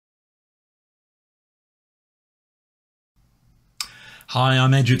Hi,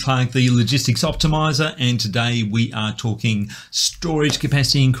 I'm Andrew Clark, the Logistics Optimizer, and today we are talking storage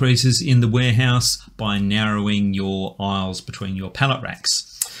capacity increases in the warehouse by narrowing your aisles between your pallet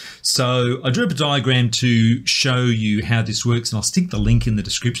racks. So I drew up a diagram to show you how this works, and I'll stick the link in the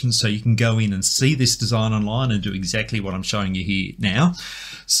description so you can go in and see this design online and do exactly what I'm showing you here now.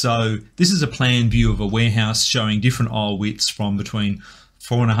 So this is a plan view of a warehouse showing different aisle widths from between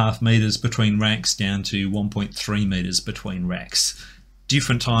 4.5 meters between racks down to 1.3 meters between racks.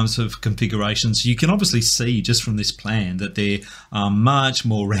 Different types of configurations. You can obviously see just from this plan that there are much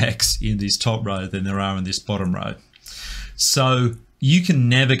more racks in this top row than there are in this bottom row. So you can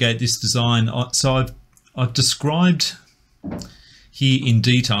navigate this design. So I've described here in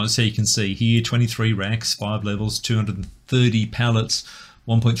detail, so you can see here 23 racks, 5 levels, 230 pallets,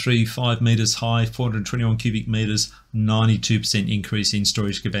 1.35 meters high, 421 cubic meters, 92% increase in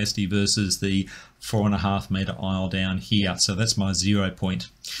storage capacity versus the 4.5 meter aisle down here. So that's my 0 point.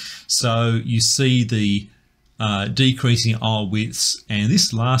 So you see the decreasing aisle widths, and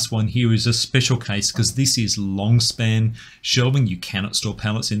this last one here is a special case because this is long span shelving. You cannot store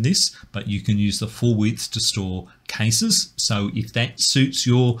pallets in this, but you can use the full width to store cases. So if that suits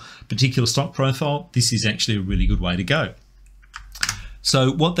your particular stock profile, this is actually a really good way to go.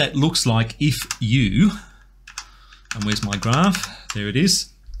 So what that looks like if you, and where's my graph? There it is.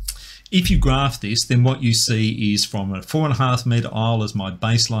 If you graph this, then what you see is from a 4.5 meter aisle as my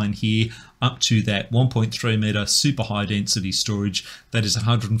baseline here up to that 1.3 meter super high density storage. That is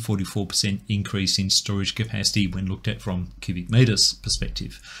 144% increase in storage capacity when looked at from cubic meters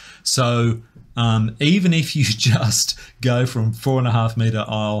perspective. So even if you just go from 4.5 meter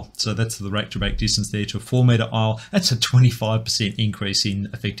aisle, so that's the rack to rack distance there, to a 4 meter aisle, that's a 25% increase in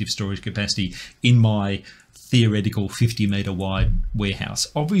effective storage capacity in my theoretical 50 meter wide warehouse.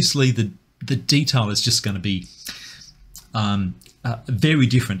 Obviously the detail is just going to be very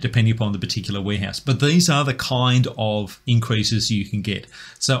different depending upon the particular warehouse, but these are the kind of increases you can get.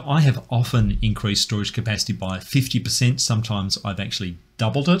 So I have often increased storage capacity by 50%. Sometimes I've actually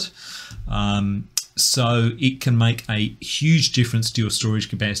doubled it. So it can make a huge difference to your storage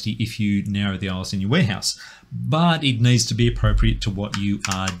capacity if you narrow the aisles in your warehouse, but it needs to be appropriate to what you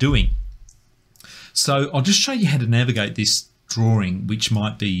are doing. So I'll just show you how to navigate this drawing, which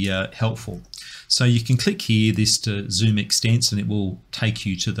might be helpful. So you can click here this to zoom extents, and it will take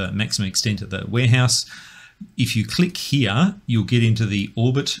you to the maximum extent of the warehouse. If you click here, you'll get into the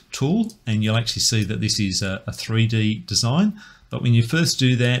orbit tool, and you'll actually see that this is a 3D design. But when you first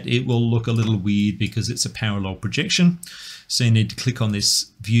do that, it will look a little weird because it's a parallel projection. So you need to click on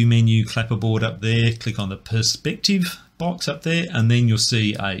this view menu clapperboard up there, click on the perspective box up there, and then you'll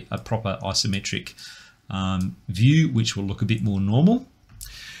see a proper isometric view, which will look a bit more normal.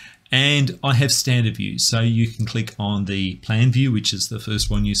 And I have standard view, so you can click on the plan view, which is the first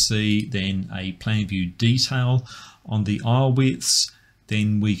one you see, then a plan view detail on the aisle widths.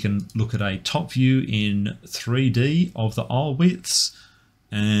 Then we can look at a top view in 3D of the aisle widths,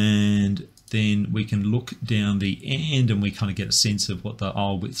 and then we can look down the end and we kind of get a sense of what the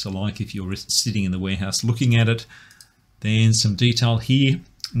aisle widths are like if you're sitting in the warehouse looking at it. Then some detail here.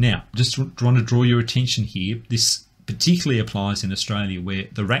 Now, just want to draw your attention here. This particularly applies in Australia, where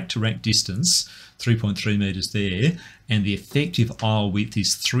the rack to rack distance, 3.3 meters there, and the effective aisle width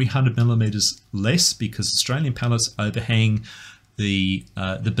is 300 millimeters less because Australian pallets overhang the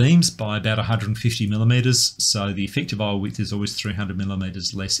beams by about 150 millimeters. So the effective aisle width is always 300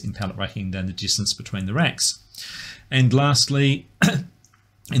 millimeters less in pallet racking than the distance between the racks. And lastly,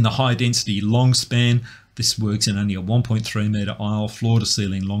 in the high density long span, this works in only a 1.3 meter aisle, floor to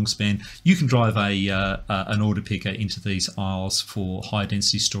ceiling long span. You can drive an order picker into these aisles for high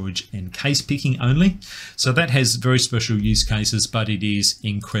density storage and case picking only. So that has very special use cases, but it is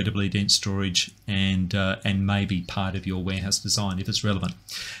incredibly dense storage and may be part of your warehouse design if it's relevant.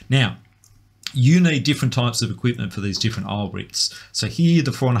 Now, you need different types of equipment for these different aisle widths. So here,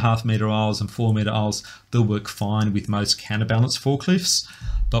 the 4.5 meter aisles and 4 meter aisles, they'll work fine with most counterbalance forklifts.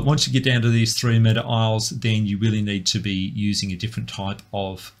 But once you get down to these 3 meter aisles, then you really need to be using a different type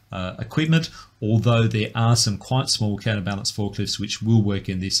of equipment, although there are some quite small counterbalance forklifts which will work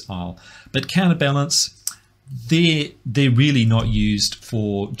in this aisle. But counterbalance, they're really not used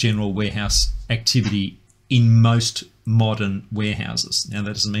for general warehouse activity in most modern warehouses. Now,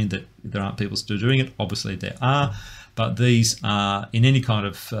 that doesn't mean that there aren't people still doing it. Obviously there are, but these are in any kind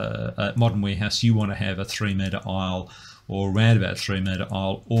of modern warehouse. You want to have a 3 meter aisle or around about 3 meter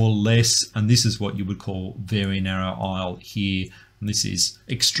aisle or less, and this is what you would call very narrow aisle here, and this is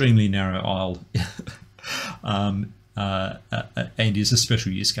extremely narrow aisle and is a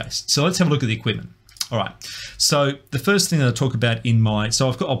special use case. So let's have a look at the equipment. All right. So the first thing that I talk about in my,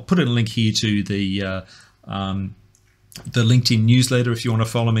 I'll put a link here to the LinkedIn newsletter. If you want to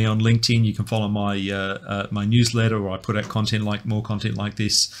follow me on LinkedIn, you can follow my my newsletter, where I put out more content like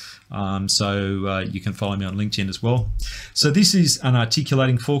this. You can follow me on LinkedIn as well. So this is an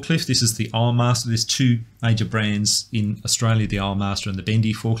articulating forklift. This is the Aisle-Master. There's two major brands in Australia, the Aisle-Master and the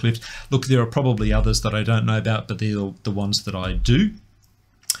Bendy forklift. Look, there are probably others that I don't know about, but they're the ones that I do.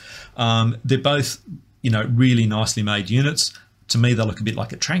 They're both, really nicely made units. To me, they look a bit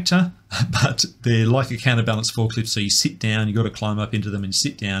like a tractor, but they're like a counterbalance forklift. So you sit down, you've got to climb up into them and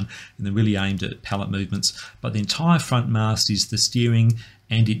sit down, and they're really aimed at pallet movements. But the entire front mast is the steering,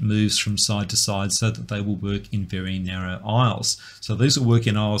 and it moves from side to side so that they will work in very narrow aisles. So these will work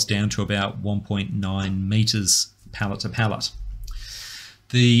in aisles down to about 1.9 meters pallet to pallet.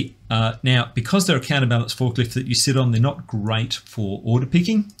 Now, because they're a counterbalance forklift that you sit on, they're not great for order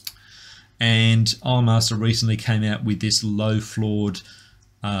picking. And Aisle-Master recently came out with this low-floored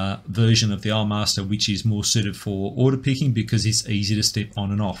version of the Aisle-Master, which is more suited for order picking because it's easy to step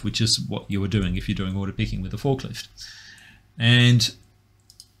on and off, which is what you were doing if you're doing order picking with a forklift. And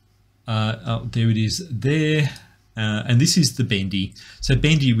there it is there. And this is the Bendy. So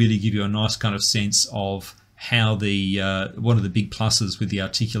Bendy really give you a nice kind of sense of how one of the big pluses with the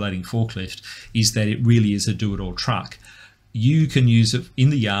articulating forklift is that it really is a do-it-all truck. You can use it in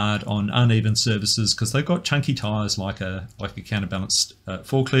the yard on uneven surfaces because they've got chunky tires like a counterbalanced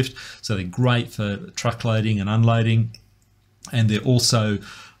forklift, so they're great for truck loading and unloading. And they're also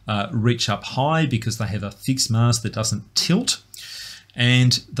reach up high because they have a fixed mast that doesn't tilt,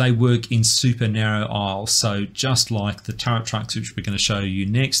 and they work in super narrow aisles. So just like the turret trucks, which we're going to show you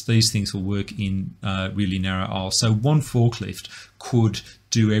next, these things will work in really narrow aisles. So one forklift could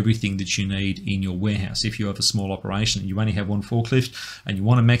do everything that you need in your warehouse. If you have a small operation and you only have one forklift and you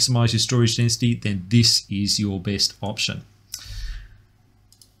want to maximize your storage density, then this is your best option.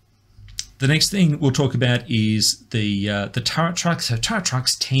 The next thing we'll talk about is the turret trucks. So turret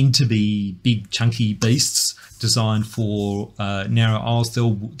trucks tend to be big chunky beasts designed for narrow aisles.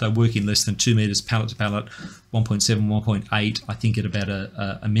 They work in less than 2 meters pallet to pallet, 1.7, 1.8, I think at about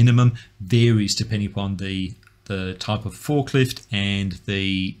a minimum. Varies depending upon the type of forklift and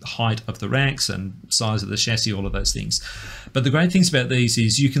the height of the racks and size of the chassis, all of those things. But the great things about these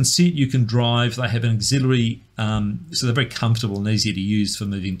is you can sit, you can drive, they have an auxiliary, so they're very comfortable and easy to use for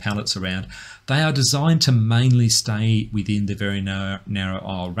moving pallets around. They are designed to mainly stay within the very narrow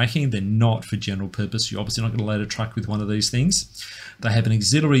aisle racking. They're not for general purpose. You're obviously not going to load a truck with one of these things. They have an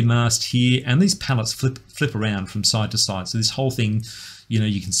auxiliary mast here, and these pallets flip around from side to side. So this whole thing,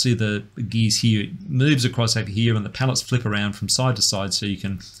 you can see the gears here, it moves across over here, and the pallets flip around from side to side so you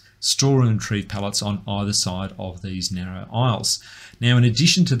can store and retrieve pallets on either side of these narrow aisles. Now, in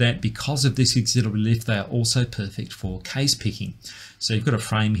addition to that, because of this auxiliary lift, they are also perfect for case picking. So you've got a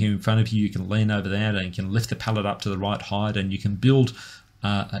frame here in front of you, you can lean over that and you can lift the pallet up to the right height, and you can build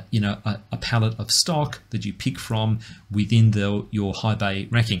a pallet of stock that you pick from within your high bay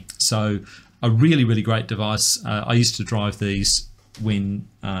racking. So a really, really great device. I used to drive these when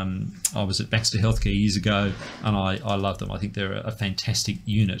I was at Baxter Healthcare years ago, and I love them. I think they're a fantastic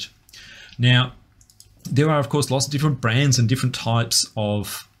unit. Now, there are of course lots of different brands and different types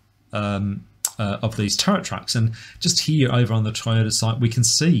of these turret trucks, and just here over on the Toyota site we can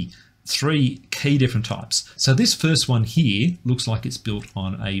see 3 key different types. So this first one here looks like it's built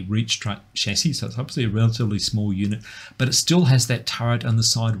on a reach truck chassis, so it's obviously a relatively small unit, but it still has that turret and the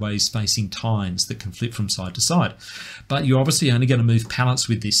sideways facing tines that can flip from side to side. But you're obviously only going to move pallets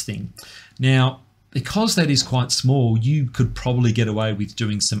with this thing. Now, because that is quite small, you could probably get away with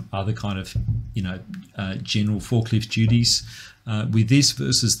doing some other kind of, general forklift duties with this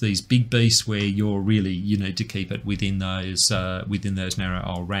versus these big beasts where you need to keep it within those narrow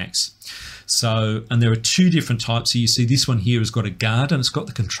aisle racks. So, and there are 2 different types. So you see this one here has got a guard and it's got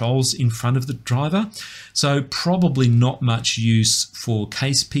the controls in front of the driver. So probably not much use for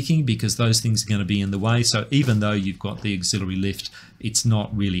case picking because those things are going to be in the way. So even though you've got the auxiliary lift, it's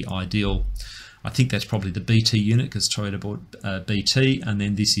not really ideal. I think that's probably the BT unit because Toyota bought BT, and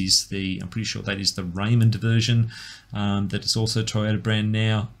then this is I'm pretty sure that is the Raymond version that is also Toyota brand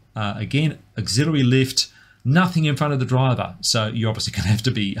now. Again, auxiliary lift, nothing in front of the driver. So you're obviously going to have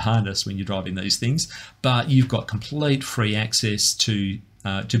to be harnessed when you're driving these things, but you've got complete free access to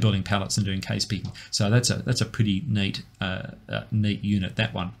building pallets and doing case picking. So that's a pretty neat unit,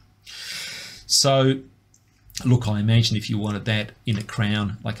 that one. So look, I imagine if you wanted that in a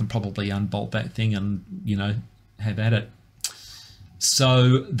crown, I can probably unbolt that thing and, have at it.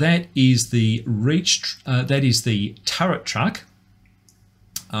 So that is the turret truck.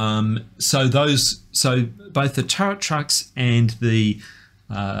 So both the turret trucks and the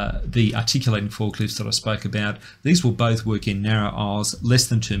articulating forklifts that I spoke about, these will both work in narrow aisles, less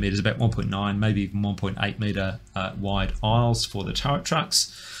than 2 meters, about 1.9, maybe even 1.8 meter wide aisles for the turret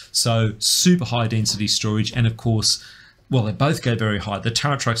trucks. So super high density storage, and of course, well, they both go very high. The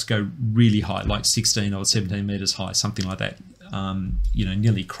turret trucks go really high, like 16 or 17 meters high, something like that.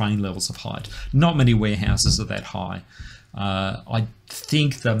 Nearly crane levels of height. Not many warehouses are that high. I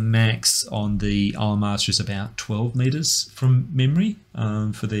think the max on the Aisle is about 12 meters from memory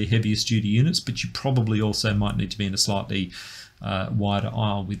for the heaviest duty units, but you probably also might need to be in a slightly wider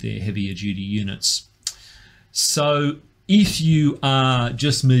aisle with their heavier duty units. So if you are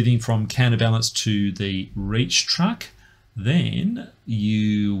just moving from counterbalance to the reach truck, then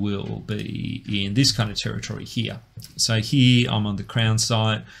you will be in this kind of territory here. So here I'm on the Crown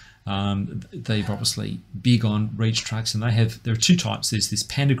site. They've obviously big on reach trucks, and there are two types. There's this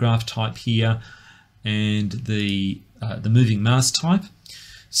pantograph type here, and the moving mast type.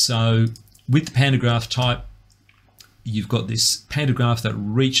 So with the pantograph type, you've got this pantograph that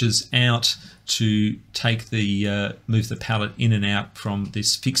reaches out to take move the pallet in and out from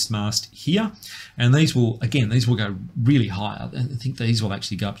this fixed mast here, and these will go really high. I think these will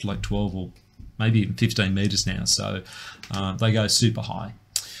actually go up to like 12 or maybe even 15 meters now. So they go super high.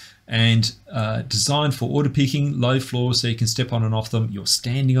 And designed for order picking, low floors, so you can step on and off them. You're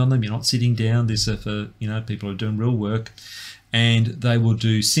standing on them, you're not sitting down. This is for people who are doing real work. And they will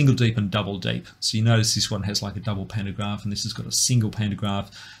do single deep and double deep. So you notice this one has like a double pantograph, and this has got a single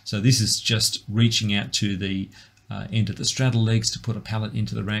pantograph. So this is just reaching out to the end of the straddle legs to put a pallet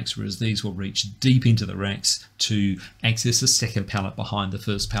into the racks, whereas these will reach deep into the racks to access a second pallet behind the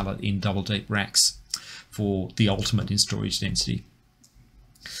first pallet in double deep racks for the ultimate in storage density.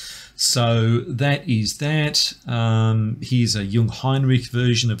 So that is that. Here's a Jungheinrich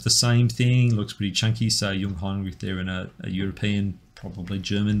version of the same thing. Looks pretty chunky. So Jungheinrich, they're in a European, probably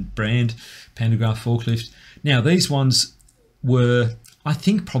German brand, pantograph forklift. Now these ones were, I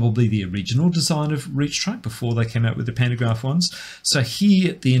think, probably the original design of reach truck before they came out with the pantograph ones. So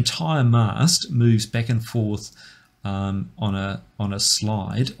here the entire mast moves back and forth on a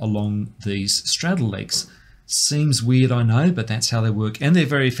slide along these straddle legs. Seems weird, I know, but that's how they work, and they're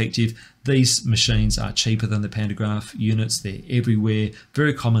very effective. These machines are cheaper than the pantograph units. They're everywhere,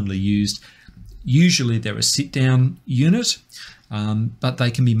 very commonly used. Usually they're a sit-down unit, but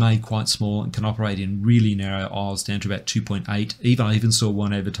they can be made quite small and can operate in really narrow aisles down to about 2.8. I even saw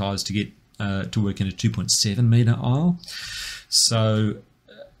one advertised to get to work in a 2.7 meter aisle. So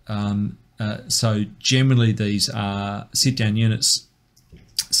generally these are sit-down units.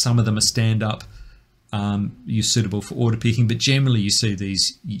 Some of them are stand-up. You're suitable for order picking, but generally you see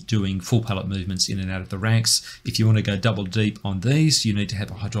these doing full pallet movements in and out of the racks. If you want to go double deep on these, you need to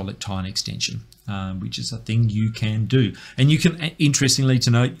have a hydraulic tine extension, which is a thing you can do. And you can, interestingly to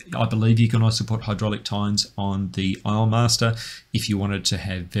note, I believe you can also put hydraulic tines on the Aisle Master if you wanted to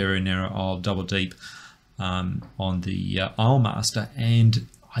have very narrow aisle double deep on the Aisle Master, and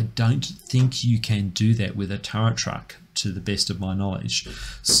I don't think you can do that with a turret truck, to the best of my knowledge.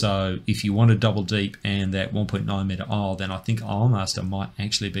 So if you want a double deep and that 1.9 meter aisle, then I think Aisle Master might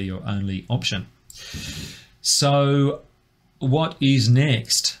actually be your only option. So what is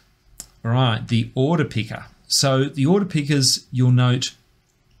next? All right, the order picker. So the order pickers, you'll note,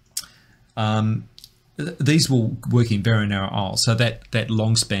 these will work in very narrow aisles. So that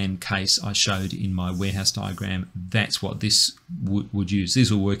long span case I showed in my warehouse diagram, that's what this would use.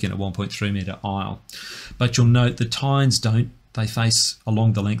 These will work in a 1.3 meter aisle. But you'll note the tines they face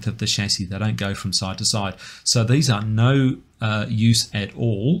along the length of the chassis. They don't go from side to side. So these are no use at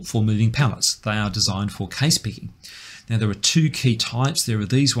all for moving pallets. They are designed for case picking. Now there are two key types. There are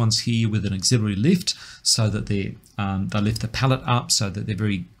these ones here with an auxiliary lift, so that they lift the pallet up, so that they're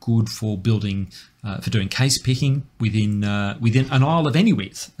very good for building, for doing case picking within an aisle of any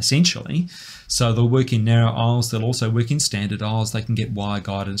width, essentially. So they'll work in narrow aisles. They'll also work in standard aisles. They can get wire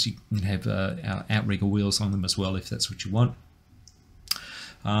guidance. You can have outrigger wheels on them as well if that's what you want.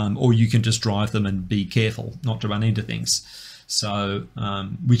 Or you can just drive them and be careful not to run into things. So,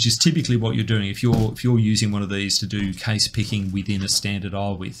 which is typically what you're doing. If you're using one of these to do case picking within a standard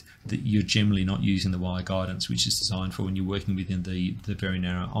aisle width, that you're generally not using the wire guidance, which is designed for when you're working within the very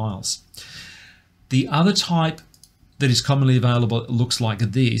narrow aisles. The other type that is commonly available looks like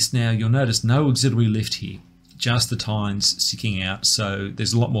this. Now you'll notice no auxiliary lift here, just the tines sticking out. So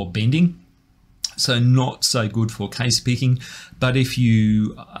there's a lot more bending So not so good for case picking, but if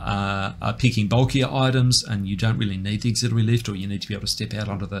you are picking bulkier items and you don't really need the auxiliary lift, or you need to be able to step out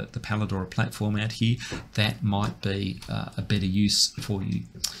onto the pallet or a platform out here, that might be a better use for you.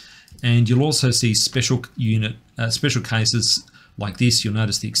 And you'll also see special cases like this. You'll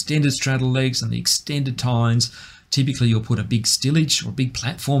notice the extended straddle legs and the extended tines. Typically you'll put a big stillage or a big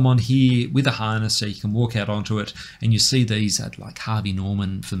platform on here with a harness so you can walk out onto it, and you see these at like Harvey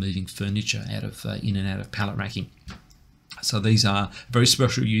Norman for moving furniture out of in and out of pallet racking. So these are a very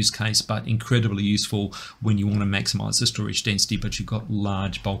special use case, but incredibly useful when you want to maximize the storage density but you've got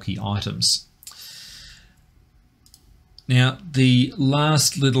large bulky items. Now, the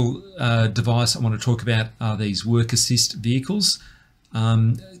last little device I want to talk about are these work assist vehicles.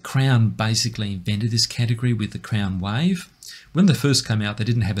 Crown basically invented this category with the Crown Wave. When they first came out, they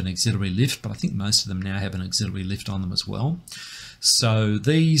didn't have an auxiliary lift, but I think most of them now have an auxiliary lift on them as well. So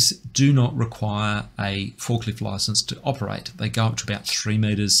these do not require a forklift license to operate. They go up to about 3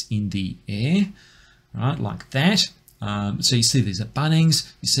 meters in the air, right, like that. So you see these at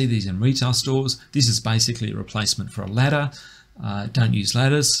Bunnings, you see these in retail stores. This is basically a replacement for a ladder. Don't use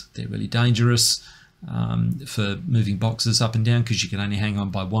ladders, they're really dangerous for moving boxes up and down, because you can only hang on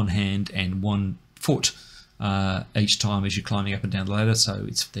by one hand and 1 foot each time as you're climbing up and down the ladder, so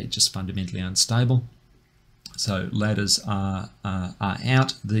they're just fundamentally unstable. So ladders are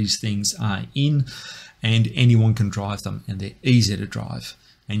out, these things are in, and anyone can drive them, and they're easy to drive.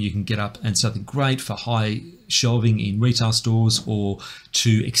 And you can get up, and so they're great for high shelving in retail stores, or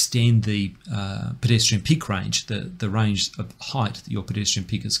to extend the pedestrian pick range, the range of height that your pedestrian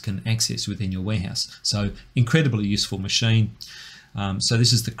pickers can access within your warehouse. So incredibly useful machine. So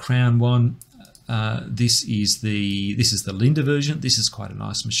this is the Crown one. This is the Linda version. This is quite a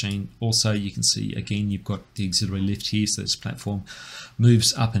nice machine. Also, you can see again you've got the auxiliary lift here, so this platform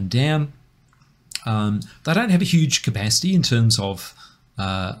moves up and down. They don't have a huge capacity in terms of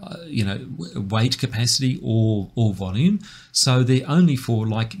weight capacity or volume, so they're only for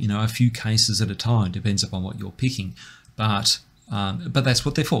like a few cases at a time, depends upon what you're picking, but that's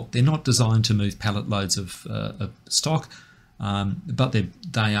what they're for. They're not designed to move pallet loads of stock, but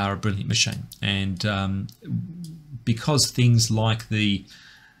they are a brilliant machine. And because things like the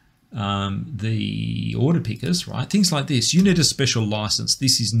order pickers, right, things like this, you need a special license.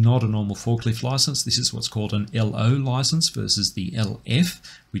 This is not a normal forklift license. This is what's called an LO license versus the LF,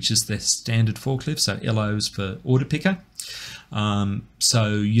 which is the standard forklift. So LO is for order picker. So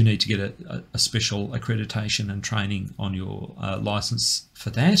you need to get a special accreditation and training on your license for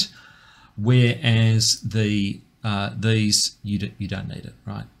that, whereas these you don't need it,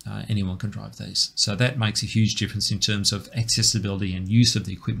 right? Anyone can drive these, so that makes a huge difference in terms of accessibility and use of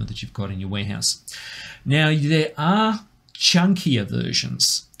the equipment that you've got in your warehouse. Now there are chunkier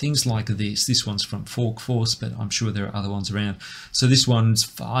versions, things like this. This one's from Fork Force, but I'm sure there are other ones around. So this one's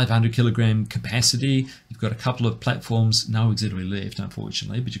 500 kilogram capacity. You've got a couple of platforms, no auxiliary lift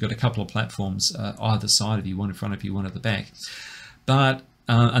unfortunately, but you've got a couple of platforms either side of you, one in front of you, one at the back. But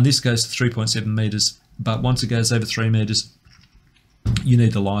and this goes to 3.7 meters. But once it goes over 3 meters, you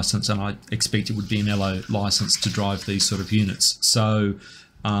need the license, and I expect it would be an LO license to drive these sort of units. So,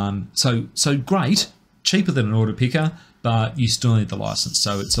 so great, cheaper than an order picker, but you still need the license,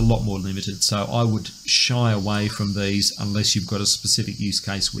 so it's a lot more limited. So I would shy away from these unless you've got a specific use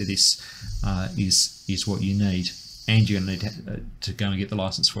case where this is what you need, and you're going to need to go and get the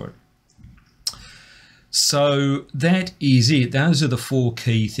license for it. So that is it. Those are the 4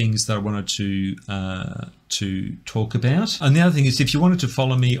 key things that I wanted to talk about. And the other thing is, if you wanted to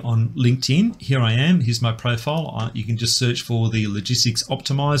follow me on LinkedIn, here I am. Here's my profile. You can just search for the Logistics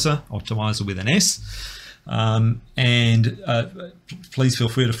Optimizer with an S. Please feel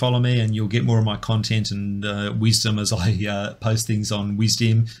free to follow me, and you'll get more of my content and wisdom as I post things on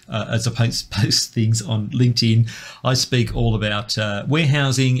Wisdom, as I post things on LinkedIn. I speak all about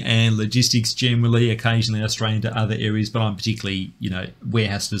warehousing and logistics generally. Occasionally I stray into other areas, but I'm particularly,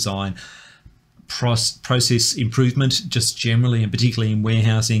 warehouse design, process improvement just generally, and particularly in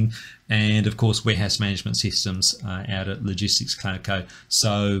warehousing, and of course warehouse management systems out at Logistics Cloud Co.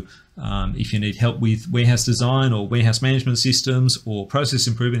 So if you need help with warehouse design or warehouse management systems or process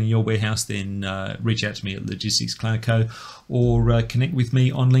improvement in your warehouse, then reach out to me at Logistics Cloud Co. or connect with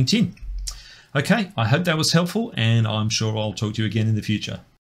me on LinkedIn. Okay, I hope that was helpful, and I'm sure I'll talk to you again in the future.